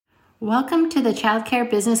Welcome to the Childcare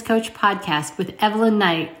Business Coach podcast with Evelyn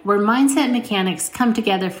Knight, where mindset mechanics come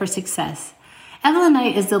together for success. Evelyn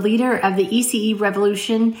Knight is the leader of the ECE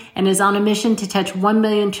revolution and is on a mission to touch 1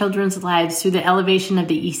 million children's lives through the elevation of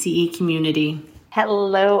the ECE community.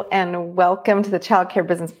 Hello and welcome to the Childcare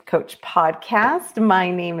Business Coach podcast. My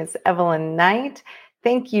name is Evelyn Knight.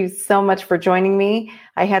 Thank you so much for joining me.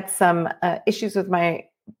 I had some issues with my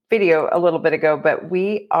video a little bit ago, but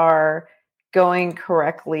we are going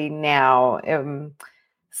correctly now.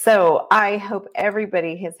 So I hope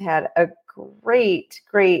everybody has had a great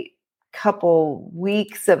couple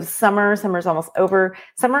weeks of summer. Summer's almost over.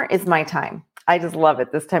 Summer is my time. I just love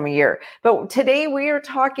it this time of year. But today we are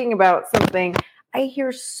talking about something I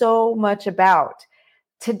hear so much about.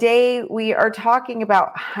 Today we are talking about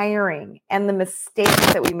hiring and the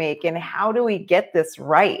mistakes that we make and how do we get this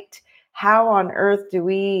right? How on earth do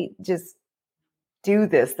we just do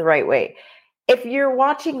this the right way? If you're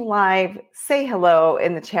watching live, say hello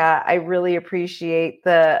in the chat. I really appreciate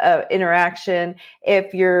the interaction.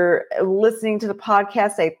 If you're listening to the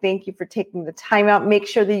podcast, I thank you for taking the time out. Make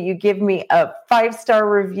sure that you give me a 5-star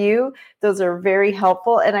review. Those are very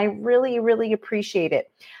helpful, and I really appreciate it.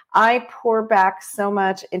 I pour back so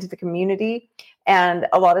much into the community, and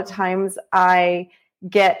a lot of times I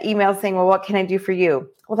get emails saying, well, what can I do for you?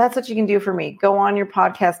 Well, that's what you can do for me. Go on your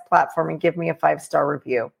podcast platform and give me a 5-star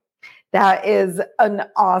review. That is an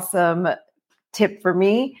awesome tip for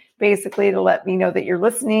me, basically to let me know that you're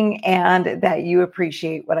listening and that you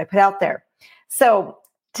appreciate what I put out there. So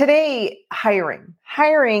today, hiring.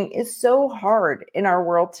 Hiring is so hard in our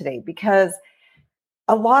world today because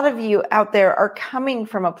a lot of you out there are coming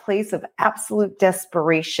from a place of absolute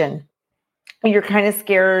desperation. You're kind of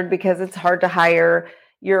scared because it's hard to hire.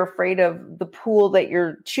 You're afraid of the pool that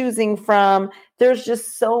you're choosing from. There's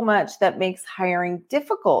just so much that makes hiring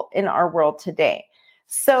difficult in our world today.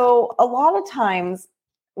 So a lot of times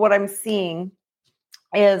what I'm seeing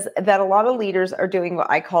is that a lot of leaders are doing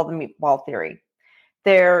what I call the meatball theory.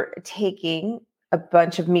 They're taking a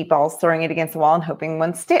bunch of meatballs, throwing it against the wall and hoping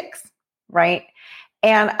one sticks, right?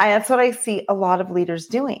 And that's what I see a lot of leaders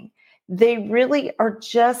doing. They really are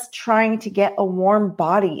just trying to get a warm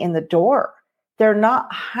body in the door. They're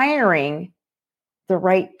not hiring the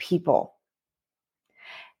right people.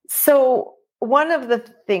 So one of the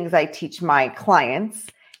things I teach my clients,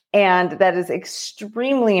 and that is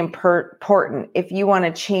extremely important if you want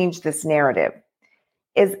to change this narrative,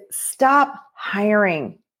 is stop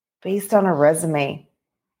hiring based on a resume.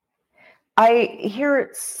 I hear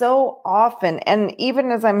it so often, and even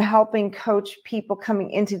as I'm helping coach people coming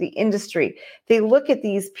into the industry, they look at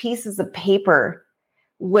these pieces of paper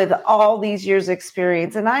with all these years of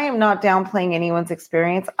experience. And I am not downplaying anyone's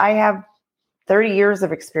experience. I have 30 years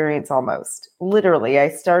of experience almost. Literally, I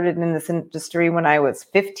started in this industry when I was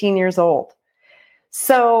 15 years old.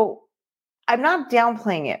 So I'm not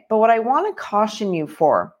downplaying it. But what I want to caution you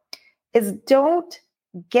for is don't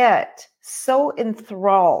get so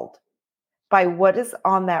enthralled by what is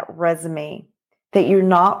on that resume that you're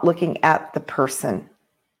not looking at the person.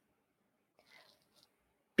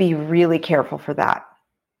 Be really careful for that.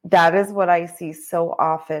 That is what I see so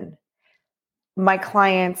often. My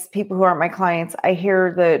clients, people who aren't my clients, I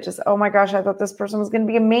hear oh my gosh, I thought this person was going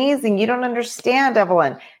to be amazing. You don't understand,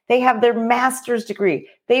 Evelyn. They have their master's degree.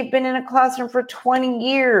 They've been in a classroom for 20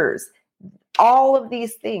 years. All of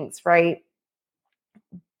these things, right?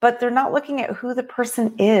 But they're not looking at who the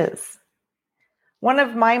person is. One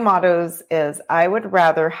of my mottos is I would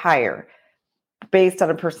rather hire based on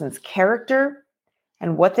a person's character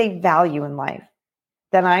and what they value in life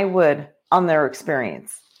than I would on their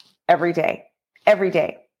experience every day.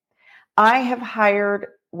 I have hired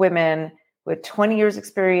women with 20 years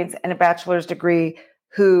experience and a bachelor's degree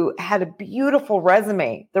who had a beautiful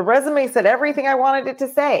resume. The resume said everything I wanted it to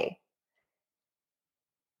say.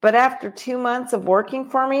 But after 2 months of working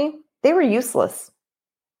for me, they were useless.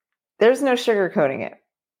 There's no sugarcoating it.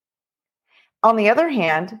 On the other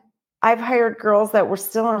hand, I've hired girls that were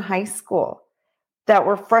still in high school, that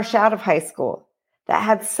were fresh out of high school, that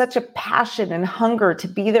had such a passion and hunger to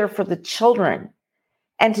be there for the children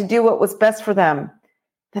and to do what was best for them,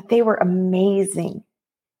 that they were amazing.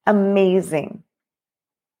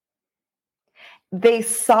 They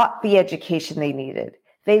sought the education they needed.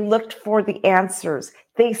 They looked for the answers.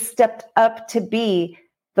 They stepped up to be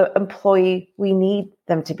the employee we need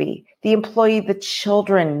them to be, the employee the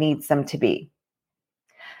children needs them to be.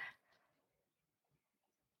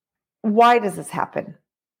 Why does this happen?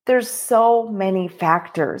 There's so many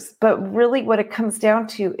factors, but really what it comes down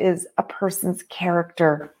to is a person's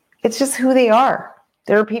character. It's just who they are.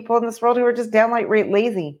 There are people in this world who are just downright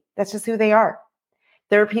lazy. That's just who they are.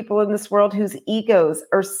 There are people in this world whose egos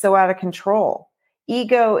are so out of control.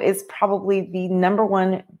 Ego is probably the number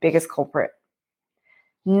one biggest culprit.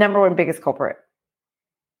 Number one biggest culprit.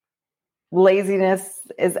 Laziness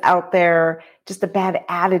is out there, just a bad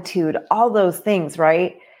attitude, all those things,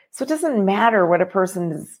 right? So it doesn't matter what a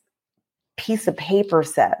person's piece of paper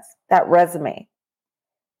says, that resume,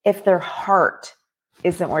 if their heart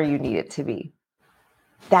isn't where you need it to be.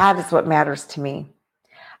 That is what matters to me.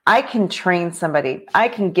 I can train somebody. I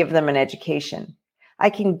can give them an education. I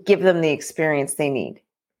can give them the experience they need,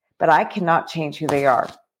 but I cannot change who they are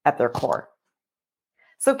at their core.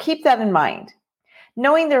 So keep that in mind.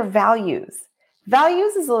 Knowing their values.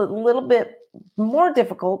 Values is a little bit more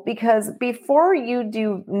difficult because before you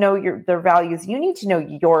do know their values, you need to know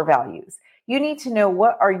your values. You need to know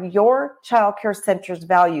what are your child care center's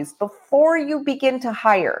values before you begin to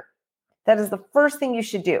hire. That is the first thing you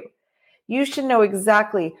should do. You should know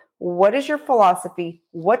exactly what is your philosophy,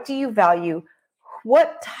 what do you value,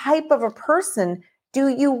 what type of a person do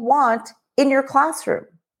you want in your classroom?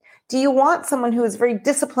 Do you want someone who is very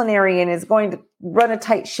disciplinary and is going to run a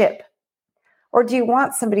tight ship? Or do you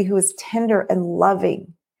want somebody who is tender and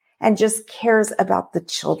loving and just cares about the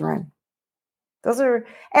children?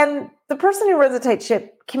 And the person who runs a tight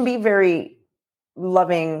ship can be very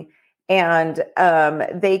loving, and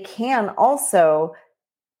they can also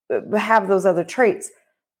have those other traits.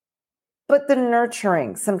 But the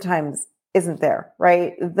nurturing sometimes isn't there,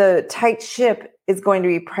 right? The tight ship is going to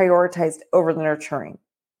be prioritized over the nurturing.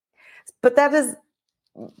 But that is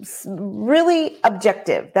really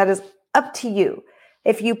objective. That is up to you.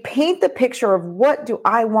 If you paint the picture of what do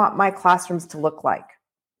I want my classrooms to look like,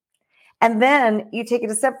 and then you take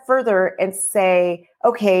it a step further and say,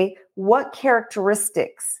 okay, what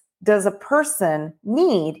characteristics does a person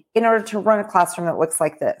need in order to run a classroom that looks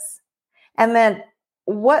like this? And then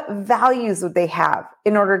what values would they have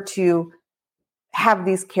in order to have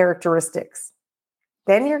these characteristics?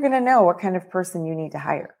 Then you're going to know what kind of person you need to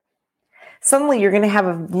hire. Suddenly you're going to have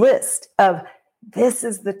a list of, this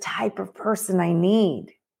is the type of person I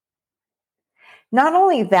need. Not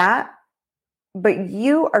only that, but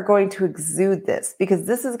you are going to exude this because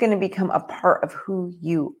this is going to become a part of who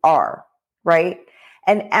you are, right?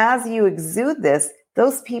 And as you exude this,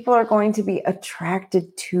 those people are going to be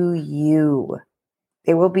attracted to you.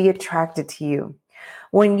 They will be attracted to you.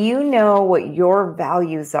 When you know what your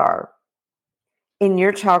values are in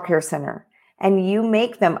your childcare center and you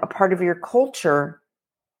make them a part of your culture,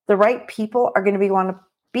 the right people are going to want to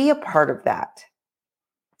be a part of that.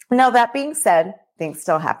 Now, that being said, things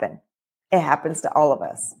still happen. It happens to all of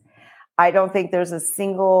us. I don't think there's a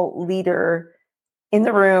single leader in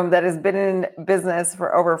the room that has been in business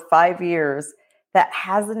for over 5 years that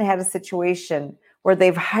hasn't had a situation where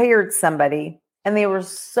they've hired somebody and they were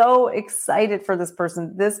so excited for this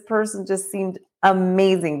person. This person just seemed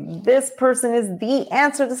amazing. This person is the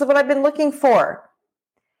answer. This is what I've been looking for.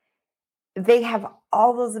 They have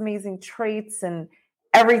all those amazing traits and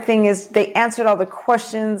everything they answered all the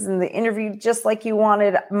questions in the interview just like you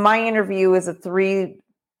wanted. My interview is a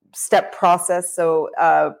 3-step process. So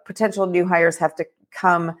potential new hires have to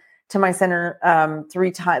come to my center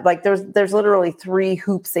 3 times. Like there's literally 3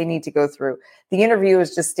 hoops they need to go through. The interview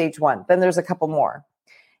is just stage 1. Then there's a couple more.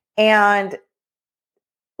 And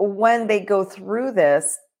when they go through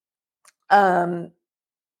this, they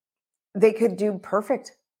could do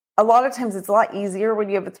perfect. A lot of times it's a lot easier when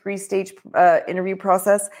you have a 3-stage interview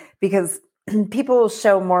process because people will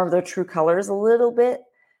show more of their true colors a little bit.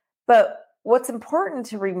 But what's important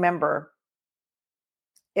to remember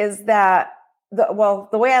is that the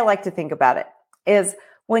way I like to think about it is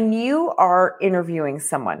when you are interviewing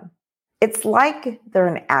someone, it's like they're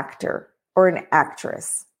an actor or an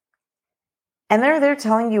actress. And they're there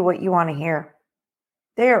telling you what you want to hear.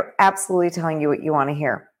 They are absolutely telling you what you want to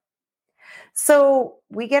hear. So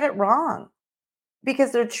we get it wrong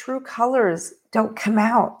because their true colors don't come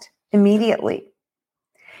out immediately.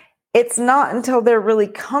 It's not until they're really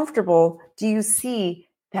comfortable do you see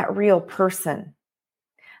that real person.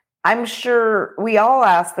 I'm sure we all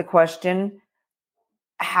ask the question,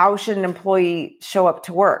 how should an employee show up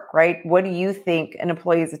to work, right? What do you think an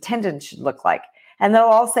employee's attendance should look like? And they'll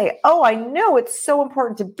all say, oh, I know it's so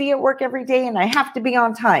important to be at work every day and I have to be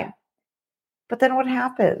on time. But then what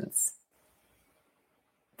happens?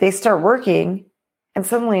 They start working and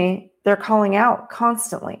suddenly they're calling out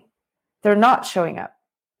constantly. They're not showing up.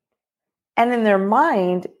 And in their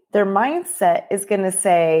mind, their mindset is going to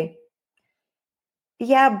say,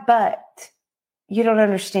 yeah, but you don't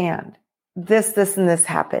understand. This, and this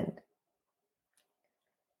happened.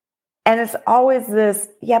 And it's always this,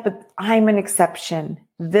 yeah, but I'm an exception.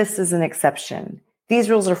 This is an exception. these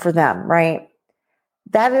rules are for them, right?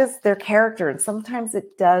 That is their character. And sometimes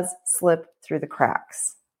it does slip through the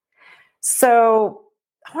cracks. So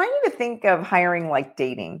I want you to think of hiring like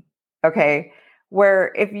dating, okay?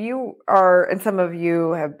 Where if you are, and some of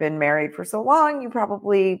you have been married for so long, you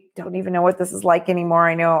probably don't even know what this is like anymore.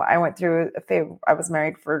 I know I went through a phase. I was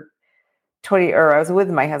married for 20, or I was with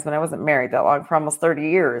my husband. I wasn't married that long, for almost 30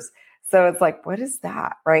 years. So it's like, what is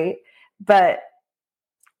that, right? But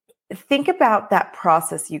think about that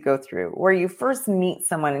process you go through where you first meet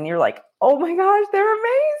someone and you're like, oh my gosh, they're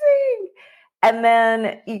amazing. And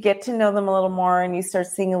then you get to know them a little more and you start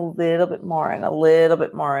seeing a little bit more and a little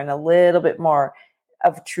bit more and a little bit more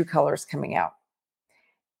of true colors coming out.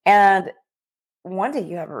 And one day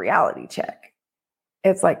you have a reality check.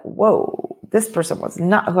 It's like, whoa, this person was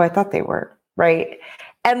not who I thought they were, right?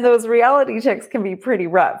 And those reality checks can be pretty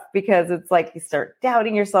rough because it's like you start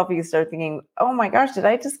doubting yourself. You start thinking, oh my gosh, did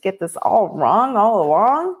I just get this all wrong all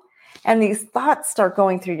along? And these thoughts start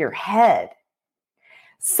going through your head.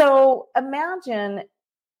 So imagine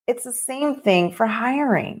it's the same thing for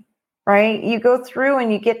hiring, right? You go through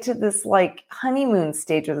and you get to this like honeymoon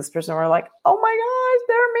stage with this person where like, oh my gosh,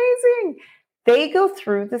 they're amazing. They go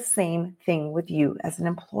through the same thing with you as an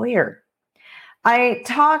employer. I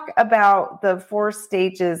talk about the 4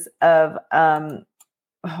 stages of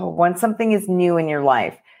when something is new in your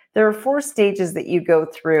life. There are 4 stages that you go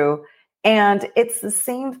through, and it's the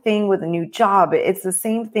same thing with a new job. It's the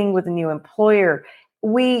same thing with a new employer.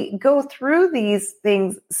 We go through these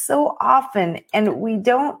things so often, and we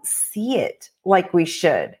don't see it like we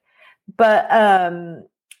should. But and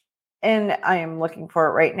I am looking for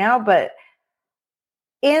it right now. But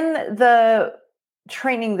in the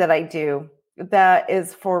training that I do, that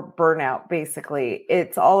is for burnout, basically.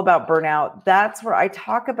 It's all about burnout. That's where I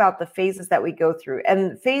talk about the phases that we go through.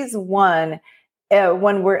 And phase 1,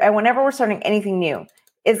 whenever we're starting anything new,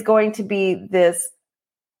 is going to be this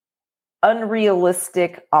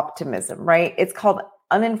unrealistic optimism, right? It's called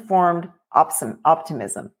uninformed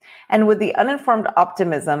optimism. And with the uninformed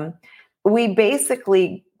optimism, we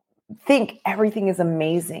basically think everything is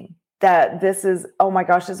amazing, that this is, oh my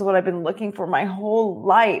gosh, this is what I've been looking for my whole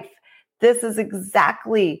life. This is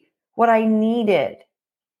exactly what I needed.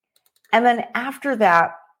 And then after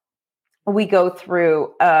that, we go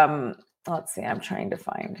through, let's see, I'm trying to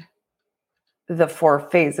find the 4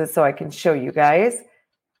 phases so I can show you guys.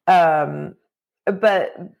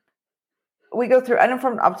 But we go through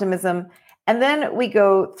uninformed optimism, and then we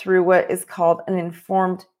go through what is called an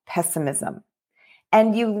informed pessimism.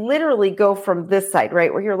 And you literally go from this side,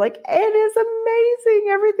 right, where you're like, it is amazing.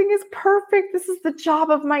 Everything is perfect. This is the job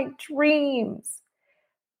of my dreams.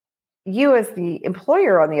 You as the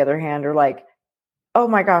employer, on the other hand, are like, oh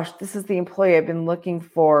my gosh, this is the employee I've been looking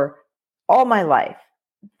for all my life.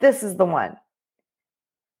 This is the one.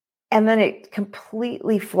 And then it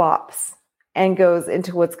completely flops and goes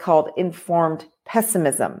into what's called informed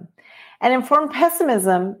pessimism. And informed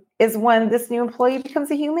pessimism is when this new employee becomes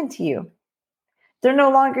a human to you. They're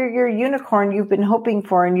no longer your unicorn you've been hoping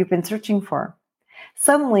for and you've been searching for.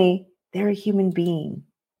 Suddenly, they're a human being.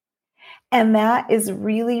 And that is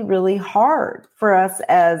really, really hard for us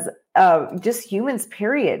as just humans,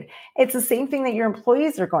 period. It's the same thing that your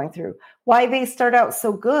employees are going through. Why they start out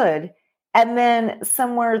so good, and then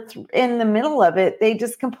somewhere in the middle of it, they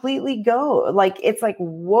just completely go. Like, it's like,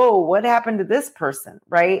 whoa, what happened to this person,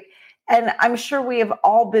 right? And I'm sure we have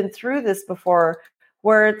all been through this before,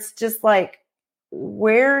 where it's just like,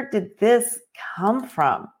 where did this come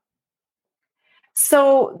from?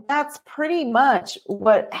 So that's pretty much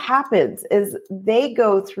what happens is they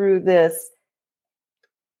go through this,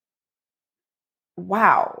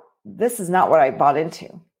 wow, this is not what I bought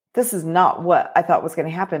into. This is not what I thought was going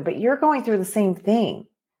to happen, but you're going through the same thing.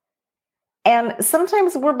 And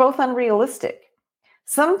sometimes we're both unrealistic.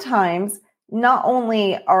 Sometimes not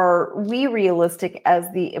only are we realistic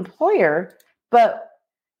as the employer, but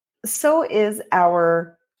so is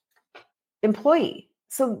our employee.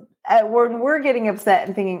 So when we're getting upset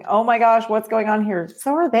and thinking, oh my gosh, what's going on here?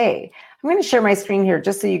 So are they. I'm going to share my screen here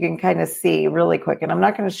just so you can kind of see really quick. And I'm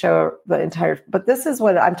not going to show the entire, but this is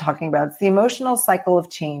what I'm talking about. It's The Emotional Cycle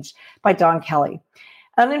of Change by Don Kelly.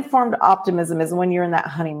 Uninformed optimism is when you're in that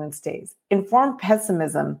honeymoon stage. Informed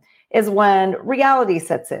pessimism is when reality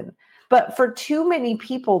sets in. But for too many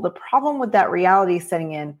people, the problem with that reality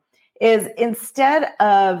setting in is instead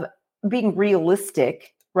of being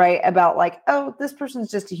realistic, right, about like, oh, this person's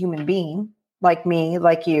just a human being like me,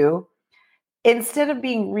 like you, instead of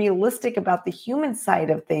being realistic about the human side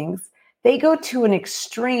of things, they go to an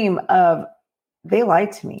extreme of, they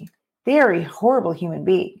lied to me. They are a horrible human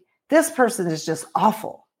being. This person is just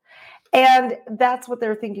awful. And that's what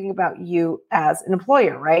they're thinking about you as an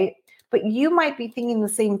employer, right? But you might be thinking the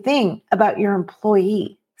same thing about your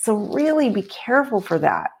employee. So really be careful for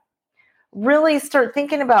that. Really start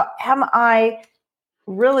thinking about, am I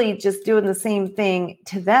really just doing the same thing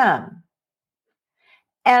to them?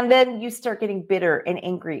 And then you start getting bitter and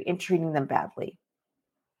angry and treating them badly.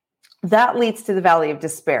 That leads to the valley of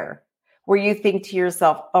despair, where you think to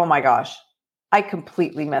yourself, oh my gosh, I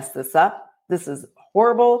completely messed this up. This is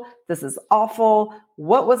horrible. This is awful.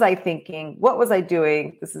 What was I thinking? What was I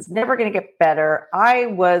doing? This is never going to get better. I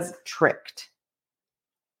was tricked.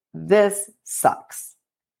 This sucks.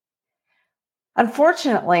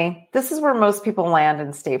 Unfortunately, this is where most people land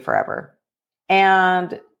and stay forever.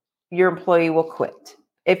 And your employee will quit.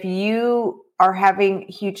 If you are having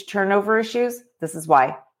huge turnover issues, this is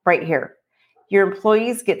why, right here. Your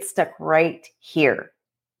employees get stuck right here.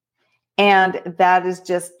 And that is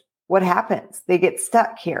just what happens. They get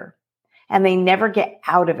stuck here and they never get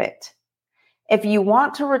out of it. If you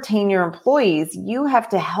want to retain your employees, you have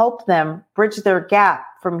to help them bridge their gap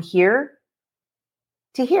from here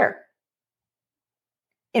to here.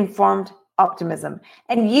 Informed optimism.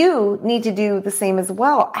 And you need to do the same as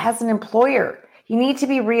well as an employer. You need to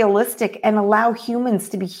be realistic and allow humans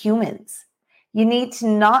to be humans. You need to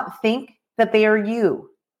not think that they are you.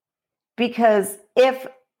 Because if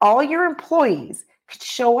all your employees could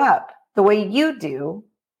show up the way you do,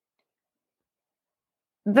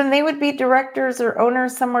 then they would be directors or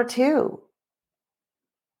owners somewhere too.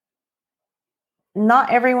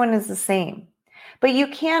 Not everyone is the same. But you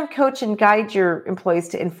can coach and guide your employees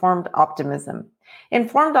to informed optimism.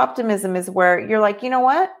 Informed optimism is where you're like, you know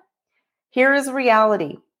what? Here is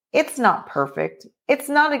reality. It's not perfect. It's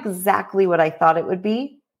not exactly what I thought it would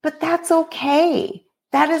be, but that's okay.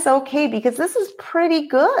 That is okay because this is pretty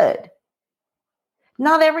good.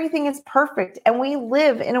 Not everything is perfect, and we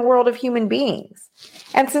live in a world of human beings.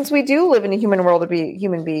 And since we do live in a human world of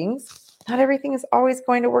human beings, not everything is always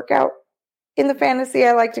going to work out in the fantasy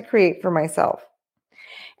I like to create for myself.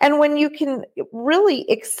 And when you can really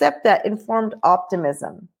accept that informed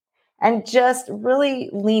optimism and just really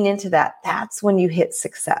lean into that, that's when you hit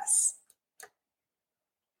success.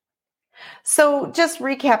 So just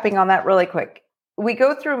recapping on that really quick, we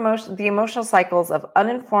go through the emotional cycles of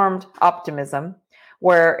uninformed optimism,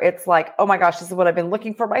 where it's like, oh my gosh, this is what I've been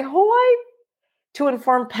looking for my whole life, to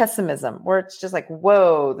informed pessimism, where it's just like,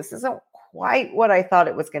 whoa, this isn't quite what I thought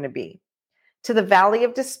it was going to be, to the valley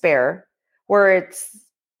of despair, where it's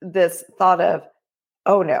this thought of,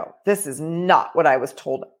 oh no, this is not what I was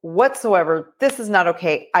told whatsoever. This is not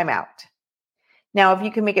okay. I'm out. Now, if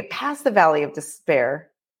you can make it past the valley of despair,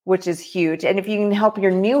 which is huge, and if you can help your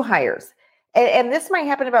new hires, and this might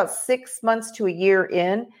happen about 6 months to a year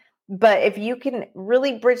in, but if you can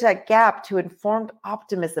really bridge that gap to informed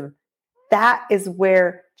optimism, that is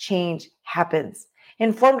where change happens.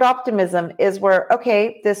 Informed optimism is where,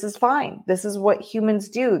 okay, this is fine. This is what humans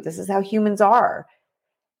do. This is how humans are.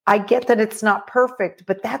 I get that it's not perfect,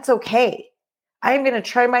 but that's okay. I'm going to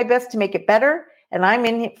try my best to make it better, and I'm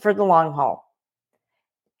in it for the long haul.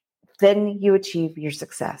 Then you achieve your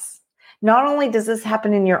success. Not only does this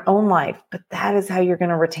happen in your own life, but that is how you're going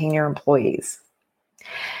to retain your employees.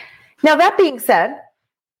 Now, that being said,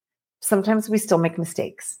 sometimes we still make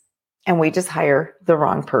mistakes and we just hire the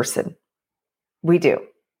wrong person. We do.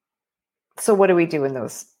 So what do we do in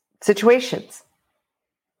those situations?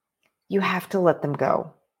 You have to let them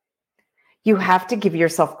go. You have to give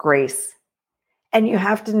yourself grace. And you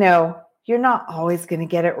have to know you're not always going to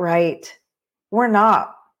get it right. We're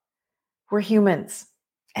not. We're humans.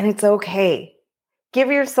 And it's okay. Give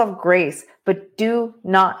yourself grace, but do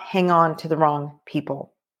not hang on to the wrong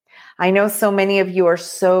people. I know so many of you are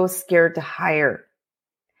so scared to hire.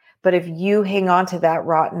 But if you hang on to that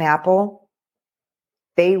rotten apple,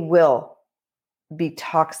 they will be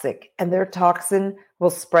toxic. And their toxin will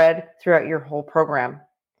spread throughout your whole program.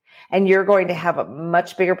 And you're going to have a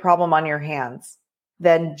much bigger problem on your hands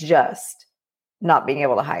than just not being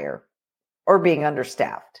able to hire or being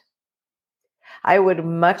understaffed. I would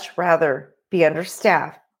much rather be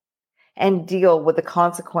understaffed and deal with the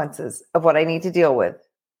consequences of what I need to deal with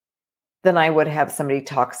than I would have somebody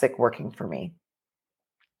toxic working for me.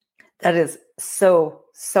 That is so,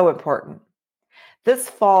 so important. This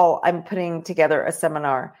fall, I'm putting together a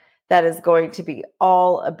seminar that is going to be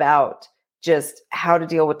all about just how to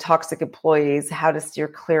deal with toxic employees, how to steer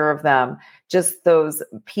clear of them, just those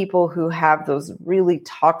people who have those really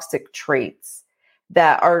toxic traits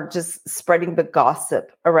that are just spreading the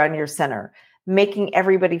gossip around your center, making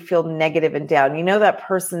everybody feel negative and down. You know, that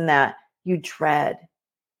person that you dread.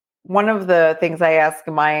 One of the things I ask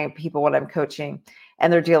my people when I'm coaching,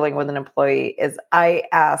 and they're dealing with an employee is I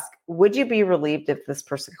ask, would you be relieved if this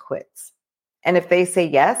person quits? And if they say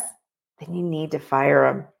yes, then you need to fire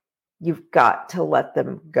them. You've got to let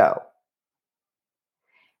them go.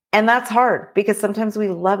 And that's hard because sometimes we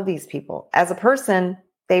love these people. As a person,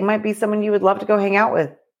 they might be someone you would love to go hang out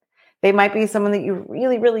with. They might be someone that you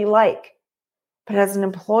really, really like. But as an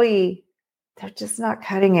employee, they're just not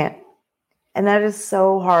cutting it. And that is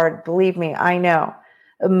so hard. Believe me, I know.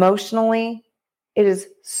 Emotionally, it is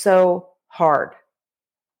so hard.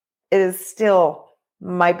 It is still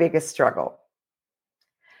my biggest struggle.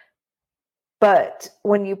 But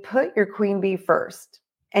when you put your queen bee first,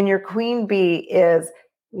 and your queen bee is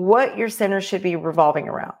what your center should be revolving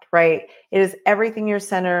around, right? It is everything your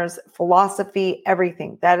center's philosophy,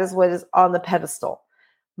 everything. That is what is on the pedestal.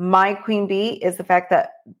 My queen bee is the fact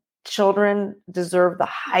that children deserve the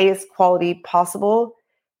highest quality possible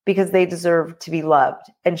because they deserve to be loved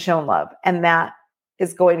and shown love. And that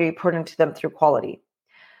is going to be put into them through quality.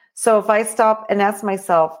 So if I stop and ask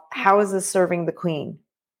myself, how is this serving the queen?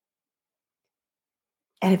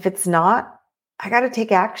 And if it's not, I got to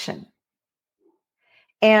take action.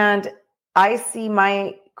 And I see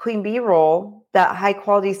my queen bee role, that high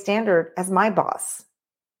quality standard, as my boss.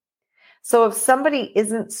 So if somebody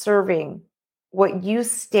isn't serving what you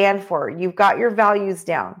stand for, you've got your values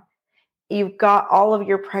down, you've got all of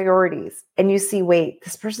your priorities, and you see, wait,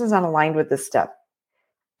 this person's not aligned with this stuff.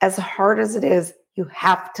 As hard as it is, you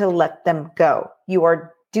have to let them go. You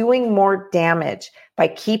are doing more damage by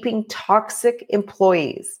keeping toxic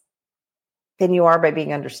employees than you are by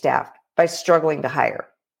being understaffed, by struggling to hire.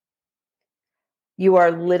 You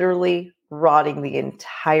are literally rotting the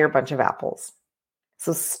entire bunch of apples.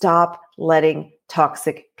 So stop letting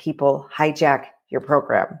toxic people hijack your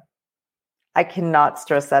program. I cannot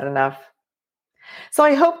stress that enough. So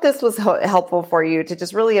I hope this was helpful for you to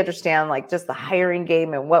just really understand like just the hiring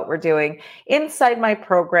game and what we're doing. Inside my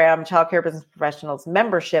program, Childcare Business Professionals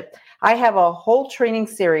membership, I have a whole training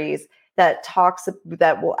series that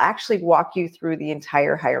will actually walk you through the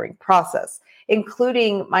entire hiring process,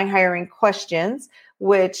 including my hiring questions,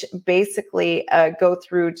 which basically go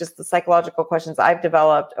through just the psychological questions I've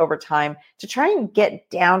developed over time to try and get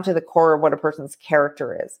down to the core of what a person's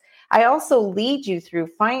character is. I also lead you through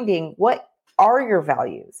finding what are your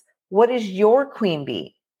values? What is your queen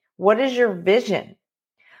bee? What is your vision?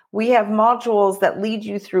 We have modules that lead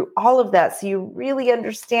you through all of that so you really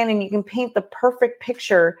understand and you can paint the perfect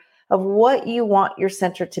picture of what you want your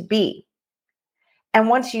center to be. And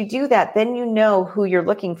once you do that, then you know who you're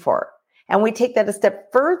looking for. And we take that a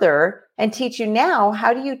step further and teach you now,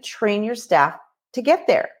 how do you train your staff to get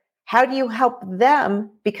there? How do you help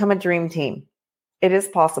them become a dream team? It is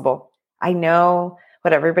possible. I know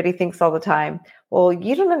what everybody thinks all the time. Well,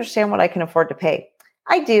 you don't understand what I can afford to pay.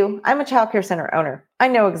 I do. I'm a childcare center owner. I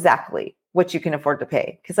know exactly what you can afford to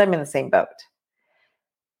pay because I'm in the same boat.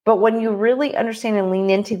 But when you really understand and lean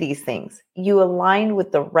into these things, you align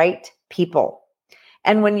with the right people.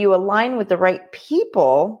 And when you align with the right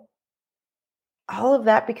people, all of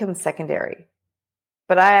that becomes secondary.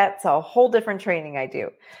 But that's a whole different training I do.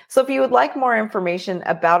 So if you would like more information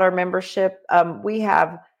about our membership, we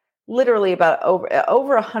have literally about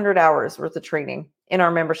over 100 hours worth of training in our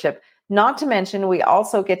membership. Not to mention, we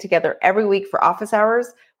also get together every week for office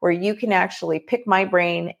hours where you can actually pick my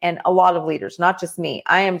brain and a lot of leaders, not just me.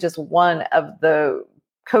 I am just one of the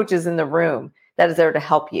coaches in the room that is there to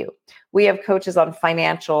help you. We have coaches on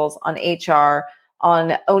financials, on HR,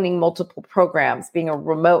 on owning multiple programs, being a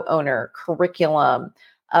remote owner, curriculum,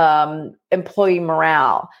 employee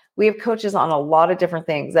morale. We have coaches on a lot of different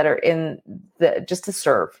things that are just to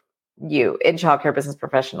serve you in childcare business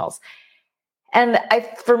professionals. And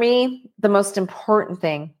for me, the most important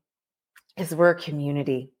thing is we're a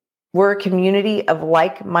community. We're a community of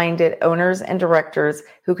like-minded owners and directors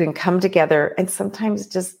who can come together and sometimes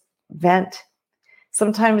just vent.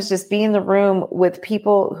 Sometimes just be in the room with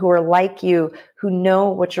people who are like you, who know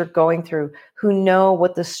what you're going through, who know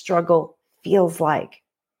what the struggle feels like.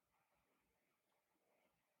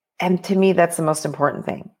 And to me, that's the most important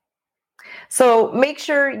thing. So make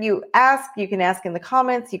sure you ask. You can ask in the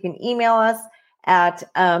comments. You can email us at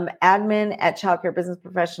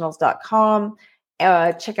admin@childcarebusinessprofessionals.com.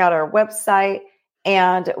 Check out our website,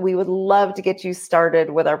 and we would love to get you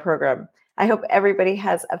started with our program. I hope everybody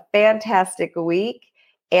has a fantastic week,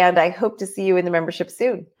 and I hope to see you in the membership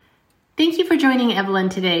soon. Thank you for joining Evelyn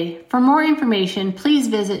today. For more information, please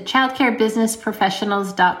visit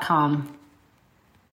childcarebusinessprofessionals.com.